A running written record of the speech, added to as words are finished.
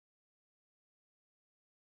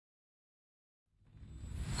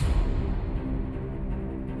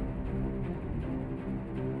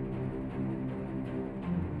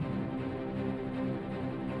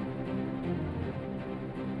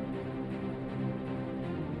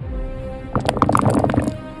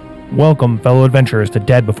Welcome, fellow adventurers, to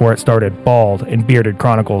Dead Before It Started, Bald and Bearded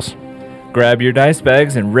Chronicles. Grab your dice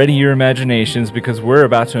bags and ready your imaginations because we're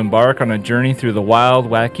about to embark on a journey through the wild,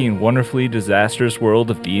 wacky, and wonderfully disastrous world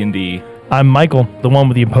of D&D. I'm Michael, the one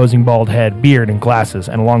with the imposing bald head, beard, and glasses,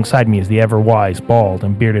 and alongside me is the ever-wise, bald,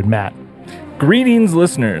 and bearded Matt. Greetings,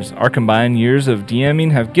 listeners. Our combined years of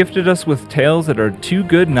DMing have gifted us with tales that are too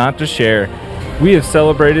good not to share. We have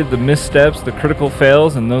celebrated the missteps, the critical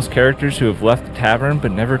fails, and those characters who have left the tavern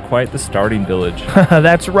but never quite the starting village.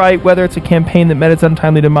 That's right, whether it's a campaign that met its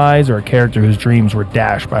untimely demise or a character whose dreams were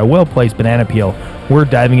dashed by a well-placed banana peel, we're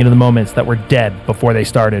diving into the moments that were dead before they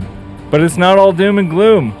started. But it's not all doom and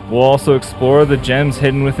gloom. We'll also explore the gems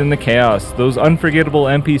hidden within the chaos, those unforgettable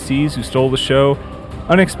NPCs who stole the show,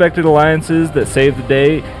 unexpected alliances that save the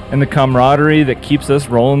day, and the camaraderie that keeps us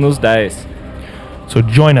rolling those dice. So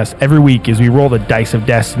join us every week as we roll the dice of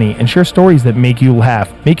destiny and share stories that make you laugh,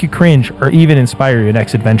 make you cringe, or even inspire your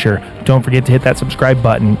next adventure. Don't forget to hit that subscribe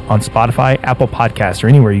button on Spotify, Apple Podcasts, or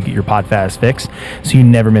anywhere you get your podcast fix so you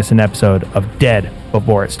never miss an episode of Dead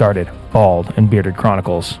Before It Started, Bald and Bearded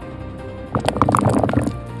Chronicles.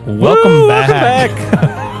 Welcome back.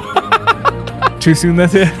 Too soon,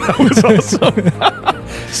 that's it? That was awesome.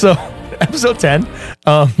 So, episode 10.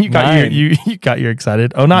 You got your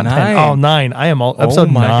excited. Oh, not 10. Oh, 9. I am all episode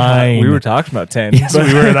 9. God. We were talking about 10. Yes,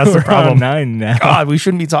 we were. That's the problem. 9 now. God, we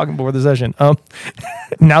shouldn't be talking before the session.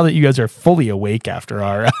 Now that you guys are fully awake after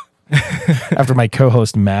our after my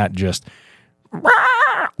co-host Matt just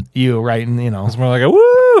you right, and it's more like a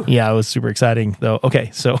woo. Yeah, it was super exciting though. Okay,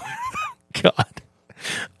 so God.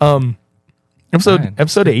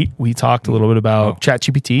 Episode 8, we talked a little bit about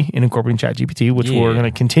ChatGPT and incorporating ChatGPT, which we're going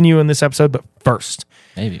to continue in this episode. But first,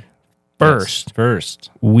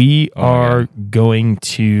 we are going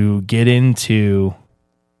to get into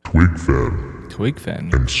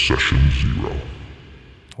Twigfen and Session 0.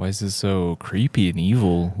 Why is this so creepy and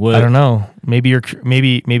evil? What? I don't know. Maybe it should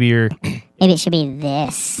be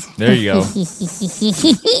this. There you go.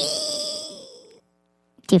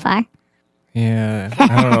 Too far? Yeah,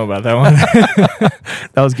 I don't know about that one.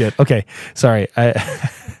 That was good. Okay, sorry, I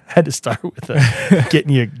had to start with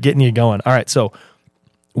getting you going. All right, so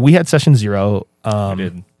we had session 0.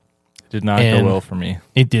 It did not go well for me.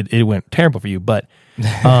 It did. It went terrible for you. But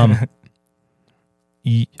I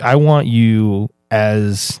want you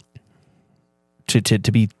as to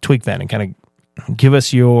be Twigfen and kind of give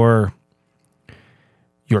us your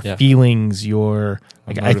feelings, your.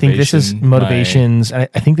 I think this is motivations. And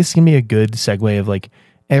I think this is going to be a good segue of like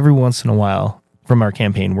every once in a while from our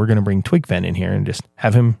campaign, we're going to bring Twigfen in here and just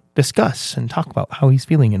have him discuss and talk about how he's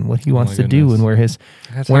feeling and what he wants to do and where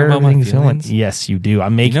everything's going. Yes, you do.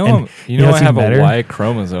 I'm making, I have a Y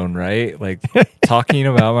chromosome, right? Like talking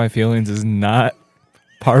about my feelings is not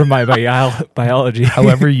part of my biology.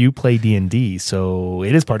 However, you play D&D, so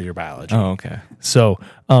it is part of your biology. Oh, okay. So,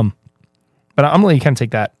 but I'm going to let you kind of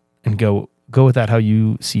take that and go with that how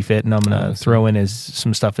you see fit, and I'm going to throw in as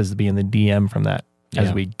some stuff as being the DM from that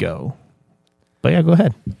as we go. But yeah, go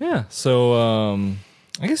ahead. Yeah, so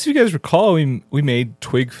I guess if you guys recall, we made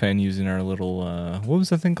Twigfen using our little, what was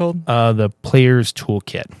that thing called? The Player's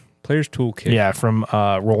Toolkit. Player's Toolkit. Yeah, from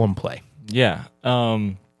Roll and Play. Yeah.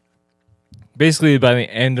 Basically, by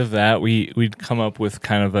the end of that, we'd come up with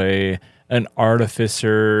kind of an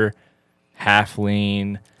artificer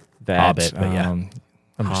halfling that... Hobbit, but yeah.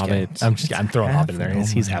 Hobbit. I'm throwing Hobbit in there.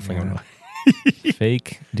 He's halfling.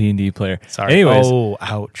 Fake D&D player. Sorry. Anyways. Oh,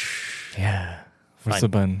 ouch. Yeah. What's the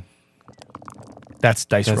button? That's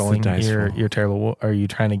dice rolling. Roll. You're terrible. Are you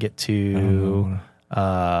trying to get to...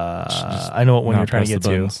 I know what one you're trying to get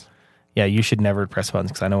to. Yeah, you should never press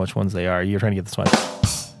buttons because I know which ones they are. You're trying to get this one.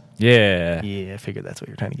 Yeah. Yeah, I figured that's what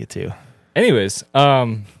you're trying to get to. Anyways, we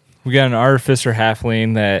got an artificer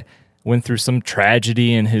halfling that went through some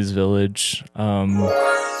tragedy in his village. I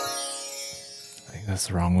think that's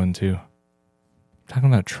the wrong one too. I'm talking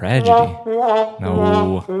about tragedy.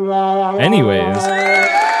 No. Anyways.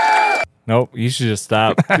 Nope, you should just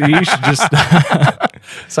stop.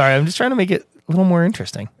 Sorry, I'm just trying to make it a little more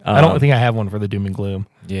interesting. I don't think I have one for the doom and gloom.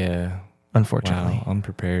 Yeah. Unfortunately. Wow,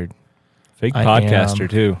 unprepared. Fake podcaster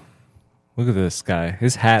too. Look at this guy.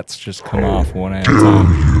 His hat's just come off one at a time.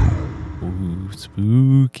 Ooh,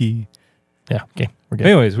 spooky. Yeah, okay. We're good.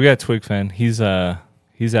 Anyways, we got Twigfen. He's out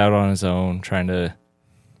on his own trying to...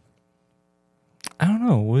 I don't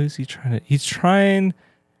know. What is he trying to... He's trying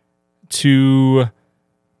to...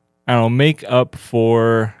 I don't know, make up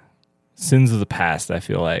for sins of the past, I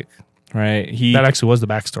feel like. Right? That actually was the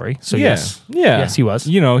backstory. So yes. Yeah. Yes, he was.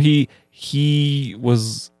 He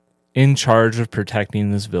was in charge of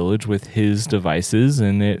protecting this village with his devices,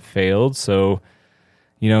 and it failed. So,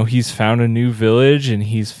 he's found a new village, and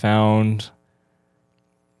he's found,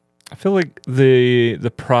 I feel like the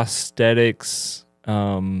prosthetics,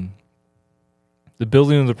 the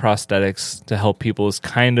building of the prosthetics to help people is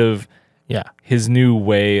kind of his new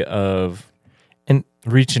way of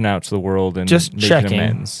reaching out to the world and just making checking,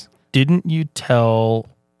 amends. Didn't you tell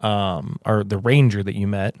or the ranger that you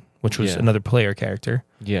met, which was another player character,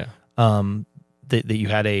 that you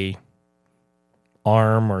had a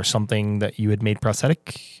arm or something that you had made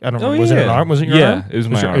prosthetic? I don't know. Was it an arm? Was it your arm? It was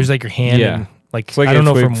my arm. It was like your hand. Yeah. And It's like I don't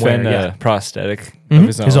know from Twigfen, where. prosthetic of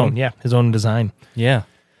his own. His own design. Yeah.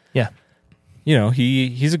 Yeah.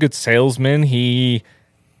 He's a good salesman. He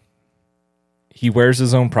wears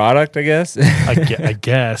his own product, I guess. I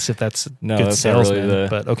guess if that's good that's salesman, not really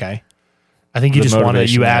but okay. I think you just wanted.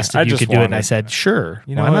 You asked if you could do it, and I said sure.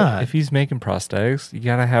 Why not? If he's making prosthetics, you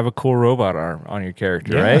gotta have a cool robot arm on your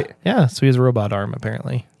character, right? Yeah. So he has a robot arm,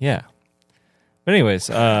 apparently. Yeah. But anyways,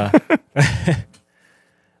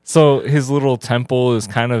 so his little temple has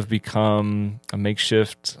kind of become a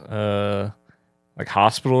makeshift, like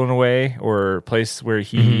hospital in a way, or a place where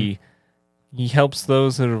he helps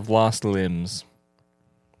those that have lost limbs.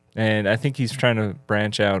 And I think he's trying to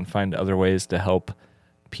branch out and find other ways to help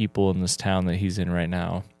people in this town that he's in right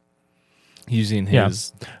now, using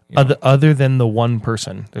his other than the one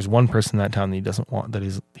person. There's one person in that town that he doesn't want,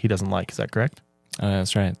 that he doesn't like. Is that correct?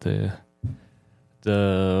 That's right. The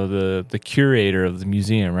curator of the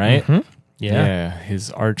museum, right? Mm-hmm. Yeah,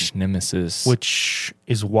 his arch nemesis, which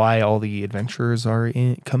is why all the adventurers are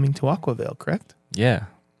coming to Aquavale, correct? Yeah.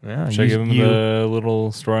 Should I give him the the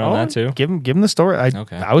little story on that too? Give him the story.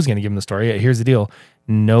 I was going to give him the story. Here's the deal.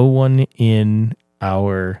 No one in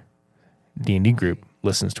our D&D group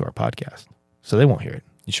listens to our podcast, so they won't hear it.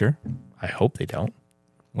 You sure? I hope they don't.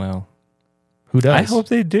 Well, who does? I hope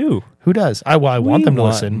they do. Who does? I want them to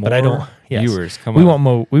listen, but I don't. Yes. Viewers, come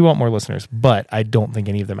on. We want more listeners, but I don't think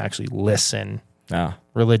any of them actually listen No.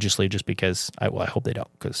 religiously. Just because I hope they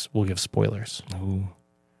don't, because we'll give spoilers. Ooh.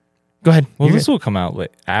 Go ahead. Well, this will come out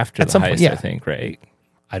after the heist, I think, right?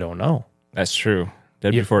 I don't know. That's true.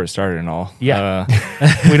 Before it started and all. Yeah.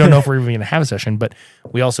 We don't know if we're even going to have a session, but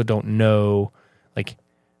we also don't know,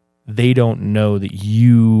 they don't know that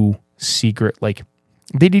you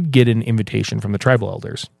they did get an invitation from the tribal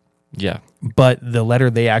elders. Yeah. But the letter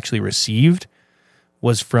they actually received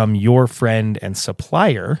was from your friend and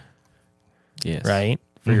supplier. Yes. Right?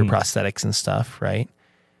 For your prosthetics and stuff, right?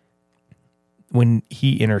 When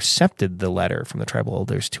he intercepted the letter from the tribal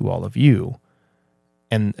elders to all of you,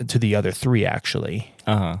 and to the other three, actually,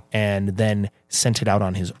 and then sent it out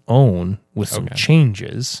on his own with some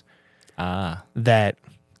changes that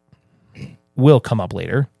will come up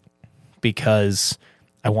later, because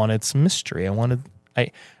I wanted some mystery. I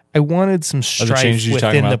wanted some strife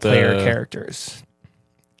within the player characters.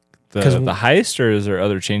 The heist, or is there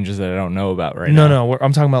other changes that I don't know about right now? No.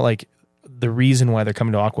 I'm talking about the reason why they're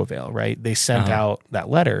coming to Aquavale, right? They sent out that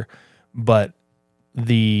letter, but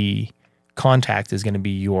the contact is going to be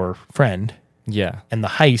your friend. Yeah. And the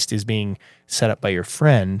heist is being set up by your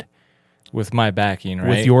friend. With my backing, right?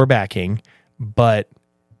 With your backing, but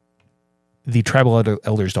the tribal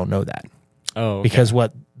elders don't know that. Oh, okay. Because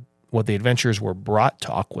what the adventurers were brought to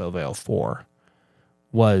Aquavale for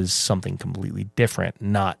was something completely different,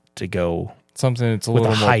 not to go something that's a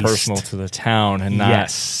little more personal to the town and not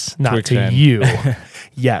to you.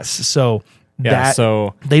 Yes. So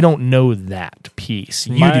so they don't know that piece.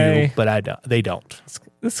 You do, but they don't.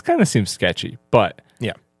 This kind of seems sketchy, but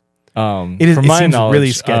yeah. It seems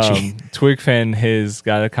really sketchy. Twigfen has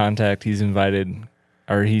got a contact. He's invited,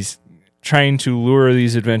 or he's trying to lure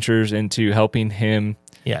these adventurers into helping him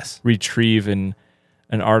retrieve an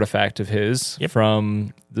artifact of his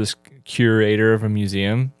from this curator of a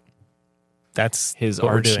museum. That's his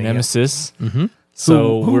arch nemesis. Yeah. Mm-hmm.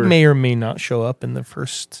 So who may or may not show up in the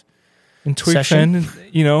first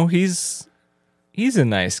Twigfen, he's a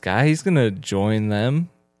nice guy. He's gonna join them.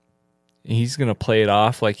 He's gonna play it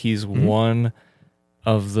off like he's one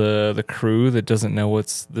of the crew that doesn't know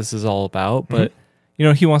what this is all about. But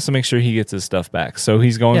he wants to make sure he gets his stuff back. So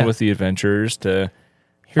he's going with the adventurers to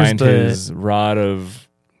find his rod of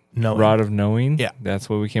knowing. Yeah, that's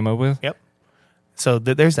what we came up with. Yep. So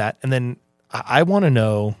there's that, and then I want to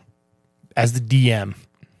know, as the DM,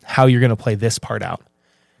 how you're going to play this part out.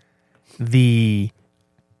 The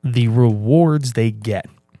rewards they get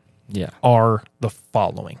are the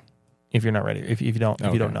following. If you're not ready, if you don't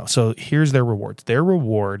know. So here's their rewards. Their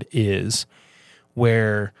reward is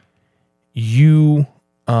where you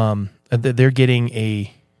they're getting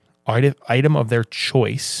a item of their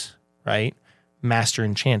choice, right? Master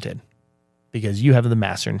Enchanted, because you have the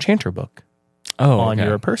Master Enchanter book. on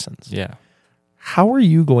your persons. Yeah. How are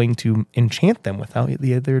you going to enchant them without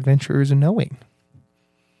the other adventurers knowing?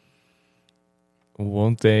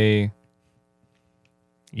 Won't they?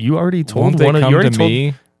 You already told Won't they one of come you already to told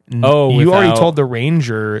me? you already without- told the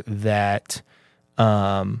ranger that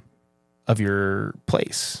of your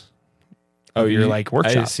place. Your like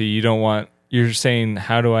workshop. I see. You don't want. You're saying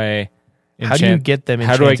how do I? How do you get them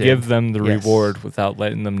How do I enchanted? give them the Yes. reward without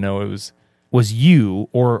letting them know it was you,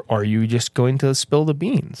 or are you just going to spill the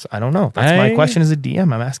beans? I don't know. That's my question as a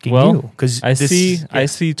DM. I'm asking you because I see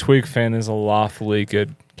Twigfen is a lawfully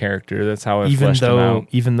good character. That's how I fleshed him out.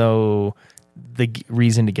 Even though the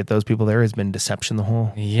reason to get those people there has been deception the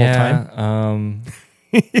whole time.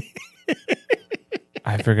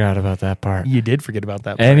 I forgot about that part. You did forget about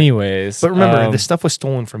that part. Anyways, but remember, the stuff was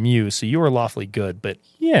stolen from you, so you were lawfully good. But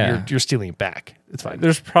yeah, you're stealing it back. It's fine.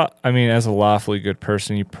 As a lawfully good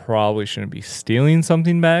person, you probably shouldn't be stealing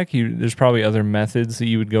something back. There's probably other methods that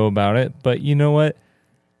you would go about it. But you know what?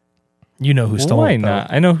 You know who stole it. Why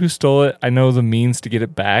not? I know who stole it. I know the means to get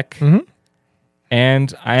it back. Mm-hmm.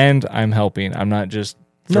 And I'm helping. I'm not just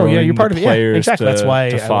you're part of it. Yeah, exactly. To, that's why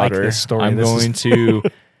to I fodder. like this story.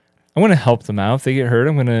 I'm going to help them out. If they get hurt,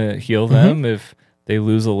 I'm going to heal them. If they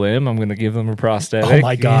lose a limb, I'm going to give them a prosthetic. Oh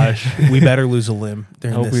my gosh, we better lose a limb. I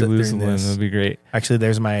hope we lose a limb. That'd be great. Actually,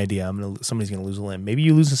 there's my idea. Somebody's going to lose a limb. Maybe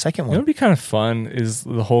you lose a second one. What would be kind of fun is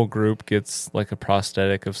the whole group gets like a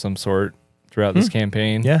prosthetic of some sort throughout this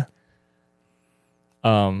campaign. Yeah.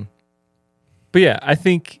 But yeah, I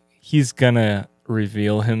think he's gonna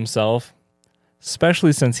reveal himself,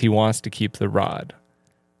 especially since he wants to keep the rod.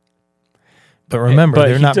 But remember, But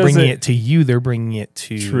they're he not bringing doesn't- it to you. They're bringing it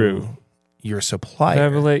to your supplier.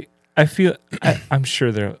 But like, I'm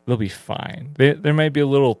sure they'll be fine. There might be a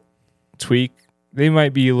little tweak. They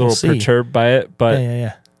might be a little perturbed by it, but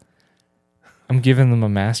yeah. I'm giving them a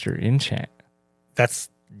master enchant.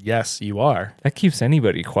 Yes, you are. That keeps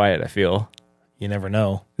anybody quiet, I feel. You never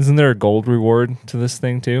know. Isn't there a gold reward to this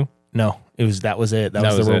thing too? No, that was it. That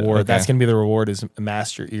was the reward. Okay. That's going to be the reward is a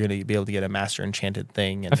master. You're going to be able to get a master enchanted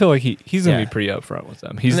thing. And I feel like he's going to be pretty upfront with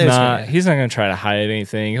them. He's not going to try to hide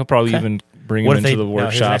anything. He'll probably even bring them into the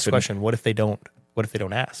workshop. Here's the next question. What if they don't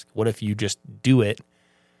ask? What if you just do it?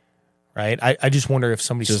 Right? I just wonder if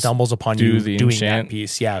somebody stumbles upon you doing that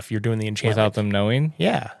piece. Yeah, if you're doing the enchantment. Without them knowing?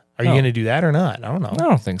 Yeah. Are you going to do that or not? I don't know. I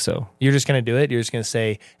don't think so. You're just going to do it? You're just going to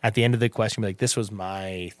say, at the end of the question, be like, this was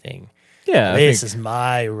my thing. Yeah. This is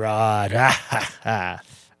my rod. I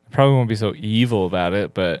probably won't be so evil about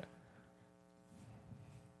it, but...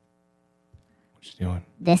 What you doing?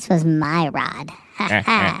 This was my rod.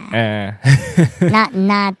 Not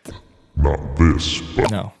Not this,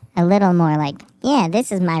 but No. a little more like, yeah,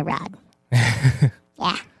 this is my rod.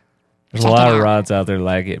 Yeah. There's Check a lot it of out. rods out there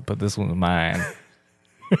like it, but this one's mine.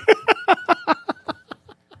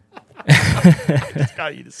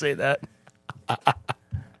 Got you to say that.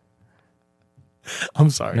 I'm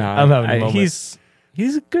sorry. No, I'm having a moment.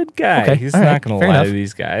 He's a good guy. Okay, He's all not right, going fair to lie enough. to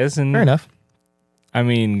these guys. And Fair enough. I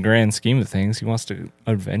mean, grand scheme of things, he wants to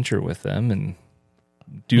adventure with them and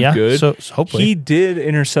do Yeah, good. so hopefully. He did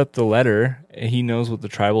intercept the letter. He knows what the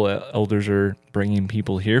tribal elders are bringing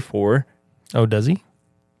people here for. Oh, does he?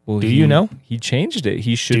 Well, Do you know? He changed it.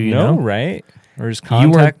 He should Do you know, know? right? Or his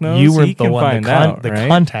contact knows. You were he the can one. find The out, right?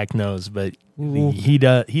 contact knows, but he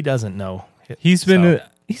doesn't know. He's been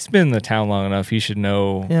in the town long enough. He should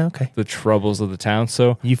know Yeah, okay. the troubles of the town.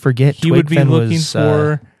 So You forget he would be Twigfen looking was,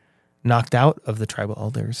 for. knocked out of the tribal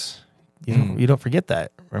elders. You don't forget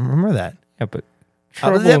that. Remember that. Yeah, but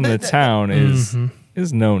trouble in the town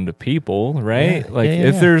is known to people, right? Yeah,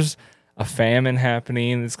 if yeah. there's a famine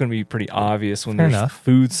happening, it's going to be pretty obvious when Fair there's enough.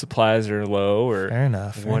 food supplies are low or Fair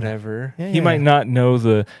enough. Fair whatever. Yeah, He yeah, might yeah. not know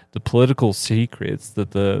the political secrets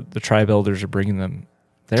that the tribe elders are bringing them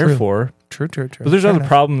there True. for. True. But there's Fair other enough.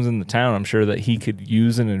 problems in the town, I'm sure, that he could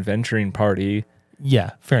use an adventuring party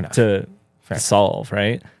Yeah, fair enough. to Fair. solve,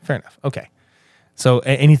 right? Fair enough. Okay. So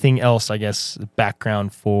anything else, I guess,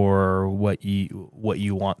 background for what you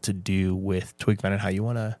want to do with Twigfen and how you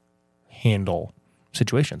want to handle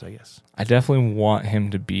situations, I guess. I definitely want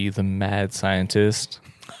him to be the mad scientist,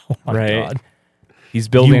 Oh my right? God. He's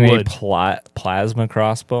building You a would. plasma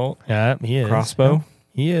crossbow, Yeah, he is. crossbow,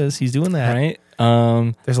 He is. He's doing that. right?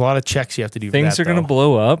 There's a lot of checks you have to do. Things for are that, going to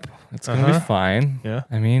blow up. It's going to be Uh-huh. fine. Yeah.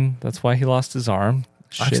 I mean, that's why he lost his arm.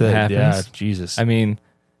 Shit Actually, happens. Yeah, Jesus. I mean,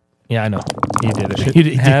 yeah, I know. You did it. Shit You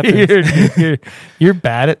did- happens. you're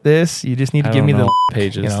bad at this. You just need to I give don't me know the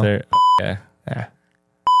pages you know. there. Okay. Yeah.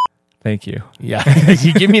 Thank you. Yeah.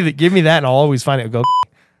 You give me that and I'll always find it. Go.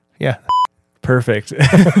 Yeah. Perfect.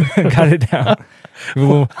 Got it down.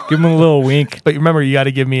 Give him a little wink. But remember, you got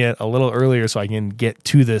to give me a little earlier so I can get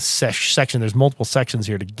to this section. There's multiple sections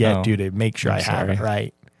here to get to make sure I have it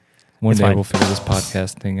right. One day we'll figure this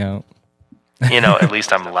podcast thing out. At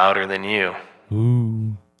least I'm louder than you.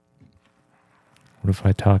 Ooh. What if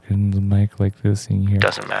I talk into the mic like this in here?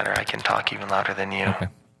 Doesn't matter. I can talk even louder than you. Okay.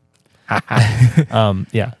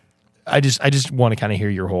 Yeah. I just want to kind of hear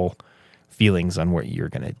your whole feelings on what you're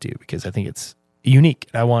going to do because I think it's unique.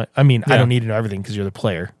 I don't need to know everything because you're the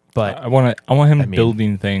player, but I want him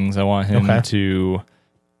building things. I want him to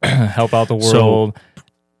help out the world,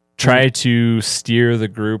 try to steer the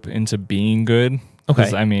group into being good.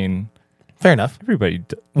 Okay. Fair enough. Everybody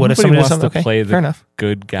what if somebody wants does to play the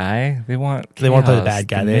good guy? They want to play the bad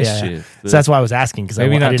guy. So that's why I was asking because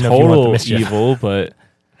maybe I not didn't know if you want the total mischief. evil, but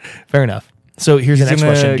fair enough. So here's the next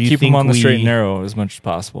question: do you keep think them on the straight and narrow as much as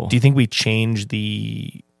possible? Do you think we change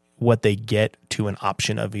what they get to an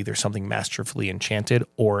option of either something masterfully enchanted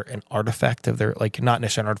or an artifact of their, like not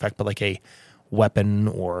necessarily an artifact, but like a weapon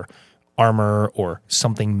or armor or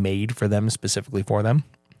something made for them specifically for them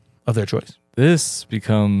of their choice? This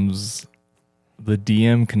becomes the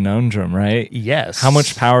DM conundrum, right? Yes. How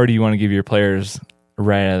much power do you want to give your players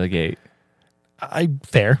right out of the gate?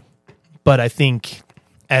 Fair, but I think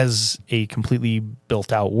as a completely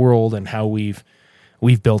built out world and how we've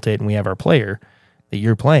built it and we have our player that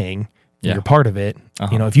you're playing, you're part of it.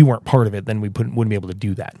 If you weren't part of it, then we wouldn't be able to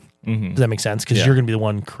do that. Does that make sense? Because you're going to be the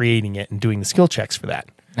one creating it and doing the skill checks for that.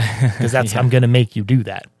 Because I'm going to make you do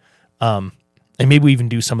that. And maybe we even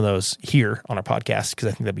do some of those here on our podcast because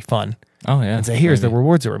I think that'd be fun. Oh yeah. And say, here's the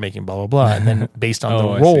rewards that we're making, blah, blah, blah. And then based on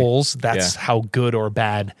the roles, that's how good or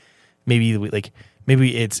bad maybe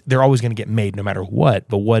they're always going to get made no matter what.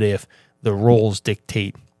 But what if the roles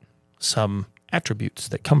dictate some attributes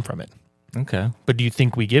that come from it? Okay. But do you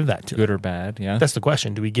think we give that to good them? or bad? Yeah. That's the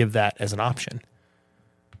question. Do we give that as an option?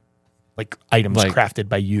 Like items crafted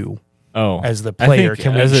by you as the player.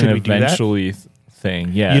 Should we do that?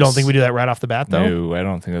 Thing, yes. You don't think we do that right off the bat, though? No, I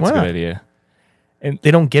don't think that's a good idea. And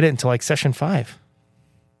they don't get it until like session 5,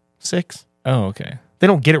 6. Oh, okay. They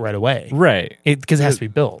don't get it right away. Right. Because it has to be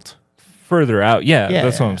built. Further out,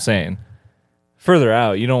 that's what I'm saying. Further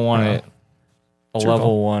out, you don't want it a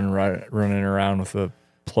level 1 running around with a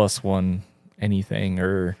 +1 anything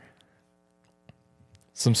or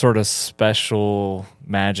some sort of special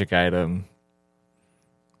magic item.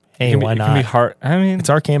 Hey, why not? It can be hard.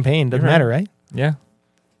 It's our campaign. Doesn't matter, right? Yeah.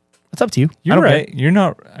 It's up to you. You're right. Care. You're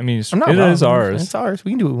not. It is ours. It's ours.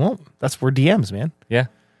 We can do what we want. We're DMs, man. Yeah.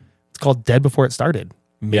 It's called Dead Before It Started.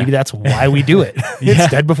 Maybe that's why we do it. It's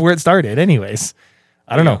dead before it started. Anyways,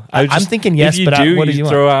 I don't know. I'm thinking yes, but what do you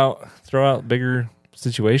throw out bigger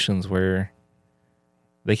situations where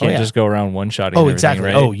they can't just go around one-shotting. Oh, exactly.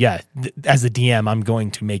 Right? Oh, yeah. As the DM, I'm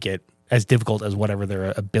going to make it as difficult as whatever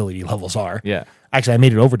their ability levels are. Yeah. Actually, I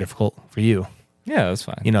made it over difficult for you. Yeah, that's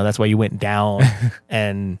fine. That's why you went down,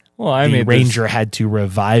 and the ranger had to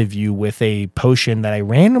revive you with a potion that he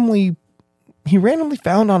randomly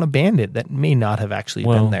found on a bandit that may not have actually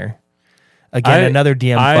been there. Again, another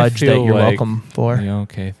DM fudge that you're welcome for. Yeah,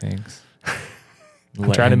 okay, thanks.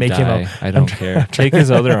 I'm trying to make him I don't care. Take his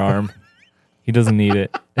other arm. He doesn't need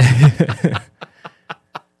it.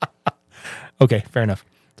 Okay, fair enough.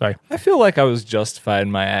 Sorry. I feel like I was justified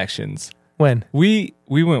in my actions. When? We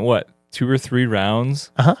went, what, 2 or 3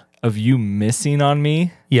 rounds of you missing on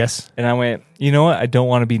me? Yes. And I went, you know what? I don't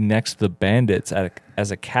want to be next to the bandits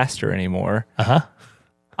as a caster anymore.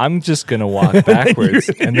 I'm just going to walk backwards.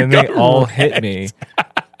 And then they all hit me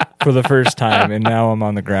for the first time. And now I'm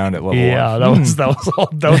on the ground at level 1. Yeah,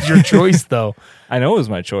 that was your choice, though. I know it was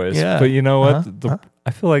my choice. Yeah. But you know what?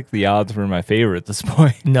 I feel like the odds were in my favor at this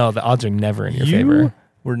point. No, the odds are never in your favor.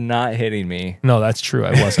 Were not hitting me. No, that's true.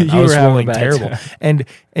 I wasn't. I was rolling terrible. And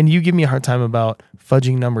you give me a hard time about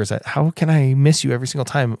fudging numbers. How can I miss you every single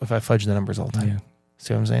time if I fudge the numbers all the time? Yeah.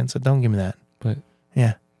 See what I'm saying? So don't give me that. But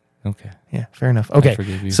yeah. Okay. Yeah, fair enough.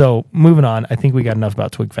 Okay. So moving on, I think we got enough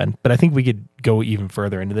about Twigfen, but I think we could go even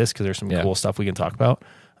further into this because there's some cool stuff we can talk about.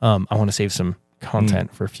 I want to save some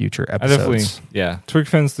content for future episodes.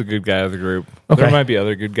 Twigfen's the good guy of the group. Okay. There might be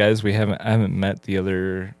other good guys. I haven't met the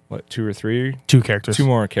other 2 or 3? 2 characters. 2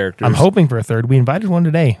 more characters. I'm hoping for a third. We invited one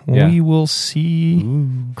today. Yeah. We will see.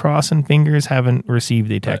 Crossing fingers. Haven't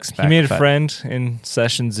received a text back. He made a friend in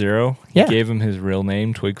session 0. He gave him his real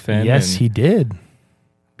name, Twigfen. Yes, he did.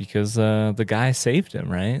 Because the guy saved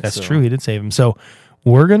him, right? That's true. He did save him. So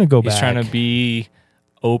we're going to go back. He's trying to be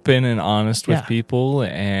open and honest with people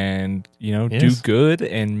and, do good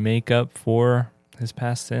and make up for his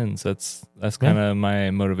past sins. That's kind of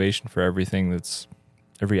my motivation for everything that's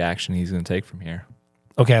every action he's going to take from here.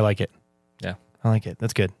 Okay, I like it. Yeah. I like it.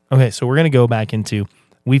 That's good. Okay, so we're going to go back into,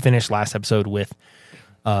 we finished last episode with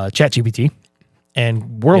ChatGPT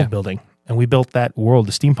and world building. And we built that world,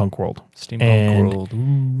 the steampunk world. World.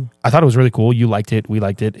 Ooh. I thought it was really cool. You liked it. We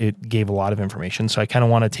liked it. It gave a lot of information. So I kind of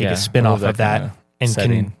want to take a spin off of that and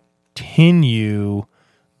continue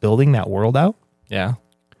building that world out. Yeah.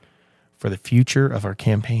 For the future of our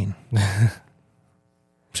campaign.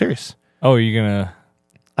 Serious. Oh, you're going to...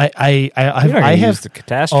 I have use the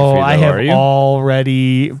catastrophe. I though, have are you?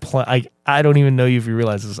 already. I don't even know if you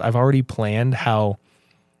realize this. I've already planned how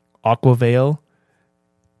Aquavale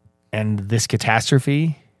and this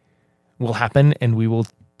catastrophe will happen, and we will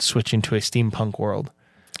switch into a steampunk world.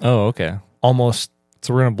 Oh, okay. Almost.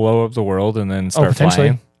 So we're gonna blow up the world and then start potentially.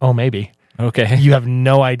 flying. Oh, maybe. Okay. You have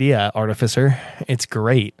no idea, Artificer. It's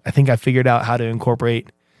great. I think I figured out how to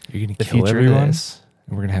incorporate. You're gonna the kill future everyone. Of this.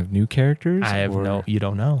 And we're gonna have new characters. I have no. You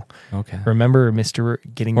don't know. Okay. Remember, Mr.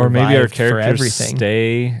 Getting or maybe our revived for characters everything.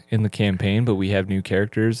 stay in the campaign, but we have new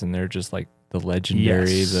characters, and they're just like the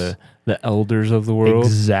legendary, Yes. the elders of the world.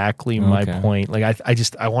 Exactly my Okay. point. Like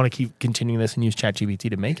I want to keep continuing this and use ChatGPT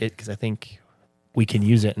to make it because I think we can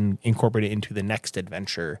use it and incorporate it into the next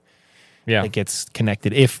adventure. Yeah. That gets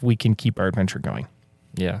connected if we can keep our adventure going.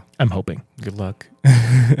 Yeah. I'm hoping. Good luck.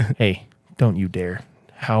 Hey, don't you dare!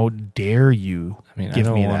 How dare you?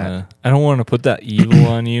 Give me that. I don't want to put that evil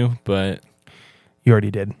on you, but You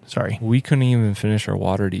already did. Sorry. we couldn't even finish our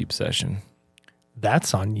water deep session.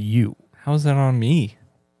 That's on you. How's that on me?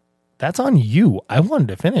 That's on you. I wanted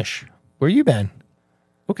to finish. Where you been?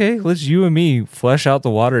 Okay, let's you and me flesh out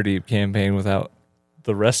the water deep campaign without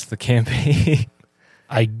the rest of the campaign.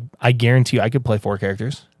 I guarantee you I could play 4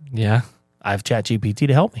 characters. Yeah. I have ChatGPT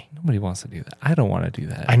to help me. Nobody wants to do that. I don't want to do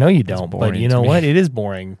that. I know you That's don't, but boring you to know me. what? It is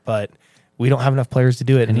boring, but we don't have enough players to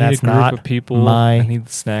do it, I and need that's a group not of people. my I need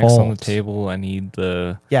the snacks on the fault. table. I need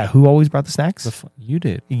the... Yeah, who always brought the snacks? You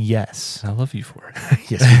did. Yes. I love you for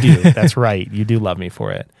it. Yes, you do. That's right. You do love me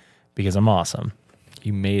for it because I'm awesome.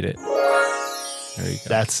 You made it. There you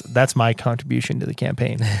go. That's my contribution to the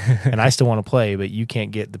campaign. And I still want to play, but you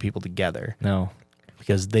can't get the people together No.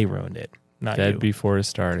 because they ruined it. Not Dead you. before it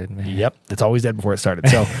started, man. Yep. It's always dead before it started.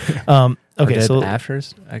 So, Or okay. dead So after?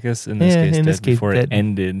 I guess in this case, in this dead case, before dead. it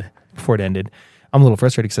ended. before it ended, I'm a little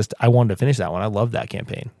frustrated because I wanted to finish that one. I loved that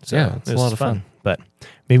campaign. So Yeah, it's it a was lot of fun. But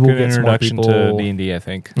maybe we'll Good get some more introduction people. to D&D, I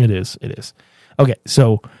think. It is. Okay,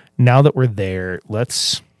 so now that we're there,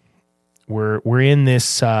 we're in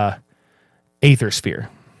this aether sphere.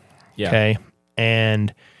 Yeah. Okay,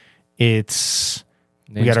 and we Name's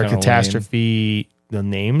got our kinda catastrophe. The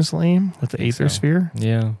name's lame with the Think aether so. sphere. lame.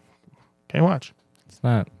 Yeah. Okay, watch. It's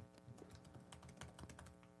not.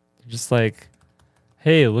 Just like,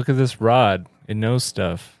 hey, look at this rod. It knows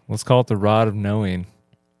stuff. Let's call it the rod of knowing.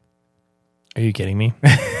 Are you kidding me?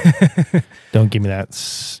 Don't give me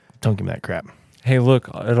that. Don't give me that crap. Hey, look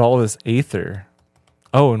at all this aether.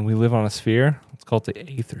 Oh, and we live on a sphere? Let's call it the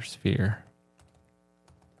aether sphere.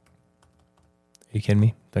 Are you kidding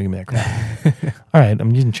me? Don't give me that crap. All right,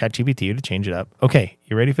 I'm using ChatGPT to change it up. Okay,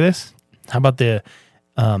 you ready for this? How about the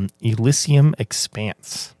Elysium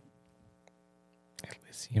Expanse?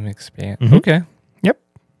 Elysium Expanse. Mhm. Okay. Yep.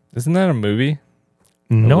 Isn't that a movie?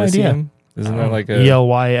 No idea. Elysium? Isn't that like a...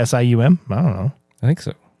 Elysium? I don't know. I think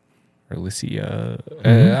so. Or Elysia.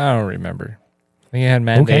 Mhm. I don't remember. I think it had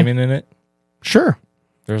Matt Okay. Damon in it. Sure.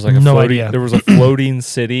 There was like a No floating, idea. There was a floating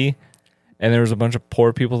city, and there was a bunch of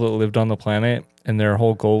poor people that lived on the planet, and their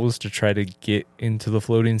whole goal was to try to get into the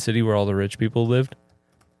floating city where all the rich people lived.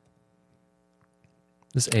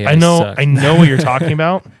 This AI I know sucked. what you're talking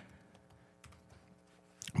about.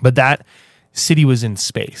 But that city was in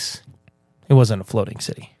space. It wasn't a floating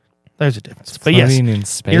city. There's a difference. But yes, Floating in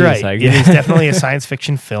space, you're right. I It guess. is definitely a science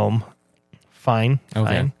fiction film. Fine. Okay.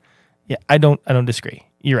 Fine. Yeah, I don't disagree.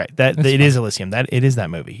 You're right. That's It fine. is Elysium. It is that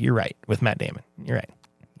movie. You're right. With Matt Damon. You're right.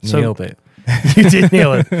 So Nailed it. you did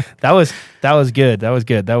nail it. That was good. That was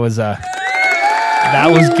good. That was good.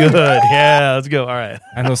 Yeah, let's go. All right.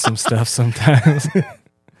 I know some stuff sometimes.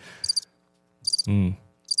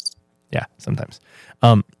 Yeah, sometimes.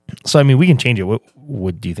 So I mean, we can change it.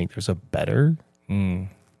 What do you think? There's a better name?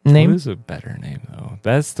 What is a better name, though?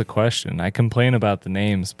 That's the question. I complain about the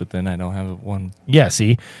names, but then I don't have one. Yeah.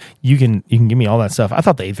 See, you can give me all that stuff. I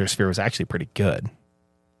thought the Aether Sphere was actually pretty good,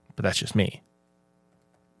 but that's just me.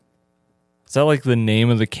 Is that like the name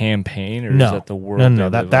of the campaign, or No, is that the world? no.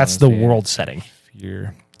 That's the world setting.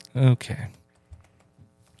 Sphere. Okay.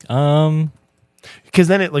 Because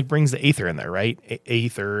then it like brings the Aether in there, right?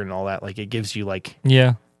 Aether and all that. Like it gives you like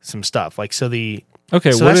Yeah. some stuff. Like so the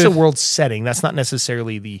Okay, So what that's if, the world setting. That's not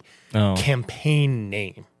necessarily the campaign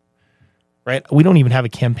name, right? We don't even have a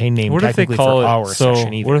campaign name what if they technically call for it? our So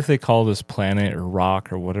session either. what if they call this planet or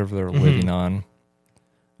rock or whatever they're living on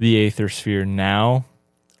the Aether Sphere now?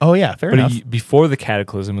 Oh yeah, fair enough. Before the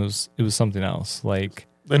Cataclysm, it was something else. Like,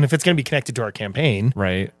 And if it's going to be connected to our campaign,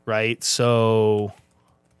 right? So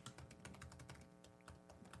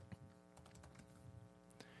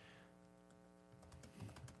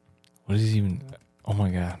What is even? Oh my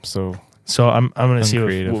god! So I'm going to see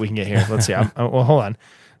uncreative. what we can get here. Let's see. Well, hold on.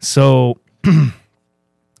 So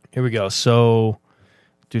here we go. So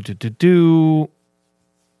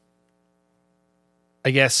I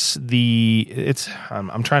guess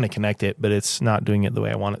I'm trying to connect it, but it's not doing it the way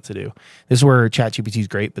I want it to do. This is where ChatGPT is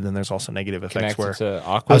great, but then there's also negative effects where to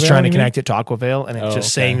I was trying to Aquavale, connect it to Aquavale, and it's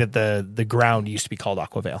just saying okay. that the ground used to be called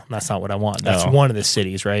Aquavale. And that's not what I want. That's Oh. one of the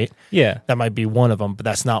cities, right? Yeah, That might be one of them, but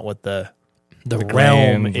that's not what the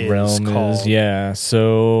realm Grand is called. Yeah,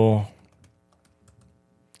 so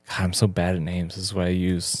God, I'm so bad at names. This is why I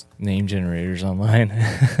use name generators online,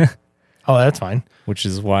 Oh, that's fine. which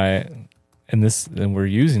is why. And we're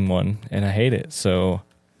using one, and I hate it. So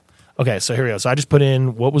Okay, so here we go. So I just put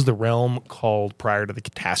in what was the realm called prior to the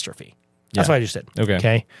catastrophe. That's Yeah. what I just did.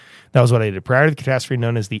 Okay. That was what I did. Prior to the catastrophe,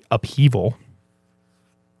 known as the upheaval.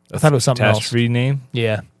 I thought it was something else. catastrophe name.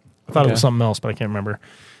 Yeah. I thought it Okay. was something else, but I can't remember.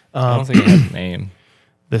 I don't think it has a name.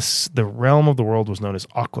 The realm of the world was known as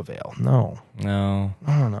Aquavale. No. No,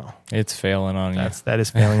 I don't know. it's failing on you. That is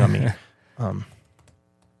failing on me.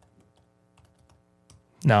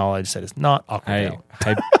 No, all I just said is not Aquavale.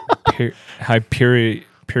 Hyperion,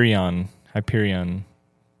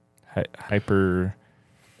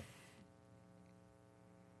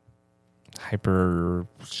 hyper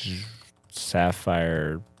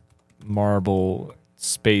sapphire, marble,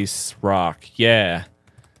 space, rock. Yeah.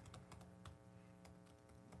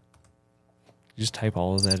 You just type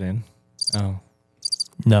all of that in. Oh,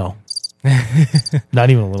 No. Not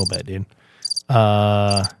even a little bit, dude.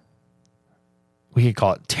 We could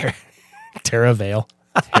call it Terravale.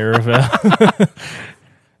 Terravale.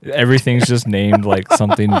 Everything's just named like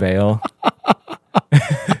something Vale.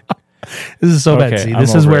 This is so bad. Okay, See, I'm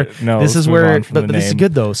this is over where it. No, this let's is move where, on from but the this is name.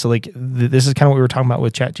 good though. So like, this is kind of what we were talking about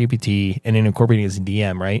with ChatGPT and in incorporating it as a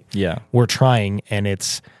DM, right? Yeah. We're trying, and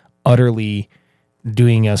it's utterly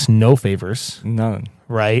doing us no favors, None.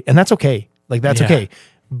 right? And that's okay. Like that's Yeah. okay.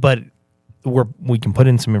 But we can put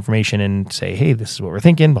in some information and say, hey, this is what we're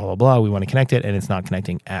thinking, blah blah blah. We want to connect it, and it's not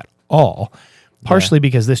connecting at all. Partially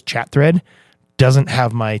because this chat thread doesn't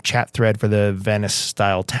have my chat thread for the Venice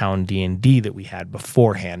style town D&D that we had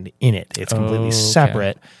beforehand in it. It's completely Okay.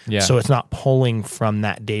 separate. Yeah. So it's not pulling from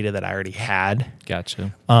that data that I already had,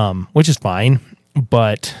 Gotcha. which is fine,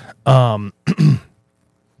 but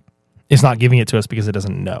it's not giving it to us because it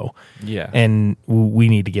doesn't know. Yeah. And we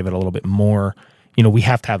need to give it a little bit more. You know, we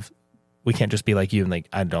can't just be like you and like,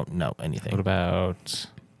 I don't know anything. What about?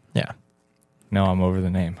 Yeah. No, I'm over the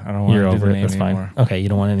name. I don't want You're to do over the it. name That's anymore. fine. Okay. You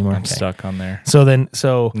don't want it anymore. I'm Okay. stuck on there.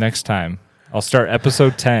 So Next time, I'll start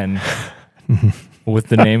episode 10 with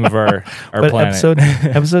the name of our but planet.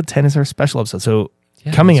 episode 10 is our special episode. So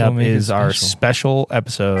Yeah, coming that's what up makes it is our special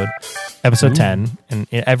episode, episode 10. And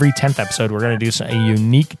in every 10th episode, we're going to do a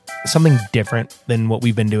unique, something different than what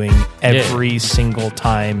we've been doing every single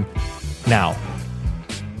time now.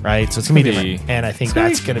 Right? So it's going to be different. And I think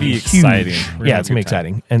that's going to be exciting. huge. We're Yeah, gonna it's going to be have a good time.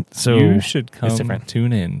 exciting. And so You should it's come different.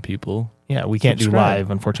 tune in, people. Yeah, we can't Subscribe. do live,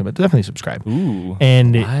 unfortunately, but definitely subscribe. Ooh.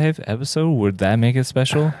 And live episode? Would that make it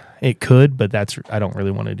special? it could, but I don't really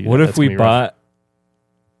want to do What that. if That's we gonna be rough.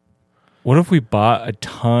 bought a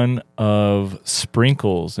ton of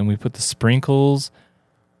sprinkles and we put the sprinkles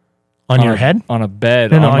on your head? on a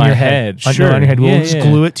bed No, on on my your head. On, Sure. no, on your head. We'll Yeah, just yeah.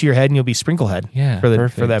 glue it to your head and you'll be sprinkle head Yeah, for the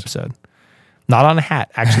perfect. episode. Not on a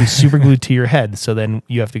hat, actually super glued to your head. So then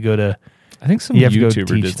you have to go to, I think some You have to go YouTuber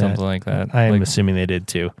teach did something like that. I'm Like, assuming they did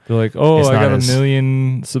too. they're like, oh, It's I not got as- 1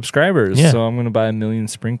 million subscribers, Yeah. so I'm going to buy 1 million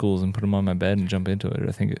sprinkles and put them on my bed and jump into it.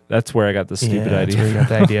 I think that's where I got the stupid That's idea. where you got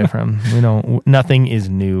the idea from. Nothing is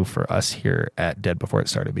new for us here at Dead Before It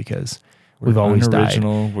Started because we've always died.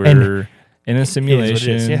 Unoriginal. We're And in a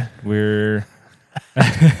simulation. is, yeah. We're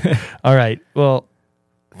All right. Well,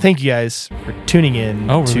 thank you guys for tuning in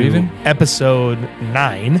Oh, we're to leaving? episode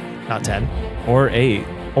 9, not 10 or 8.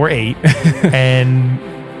 or 8, and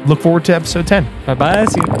look forward to episode 10. Bye-bye.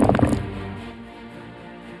 See you.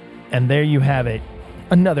 And there you have it.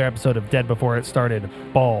 Another episode of Dead Before It Started,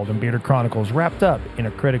 Bald and Bearded Chronicles wrapped up in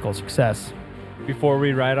a critical success. Before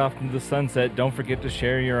we ride off into the sunset, don't forget to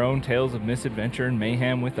share your own tales of misadventure and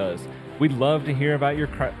mayhem with us. We'd love to hear about your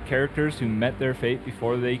characters who met their fate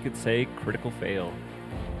before they could say critical fail.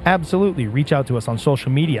 Absolutely. Reach out to us on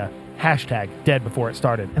social media,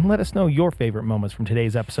 #DeadBeforeItStarted, and let us know your favorite moments from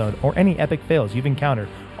today's episode or any epic fails you've encountered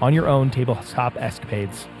on your own tabletop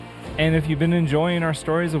escapades. And if you've been enjoying our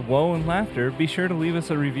stories of woe and laughter, be sure to leave us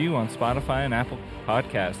a review on Spotify and Apple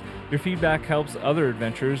Podcasts. Your feedback helps other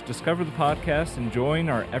adventurers discover the podcast and join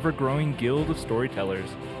our ever-growing guild of storytellers.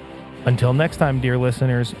 Until next time, dear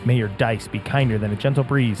listeners, may your dice be kinder than a gentle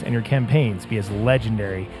breeze and your campaigns be as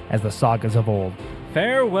legendary as the sagas of old.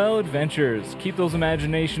 Farewell, adventurers. Keep those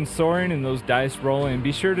imaginations soaring and those dice rolling.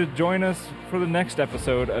 Be sure to join us for the next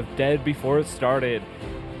episode of Dead Before It Started,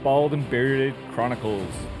 Bald and Bearded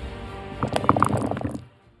Chronicles.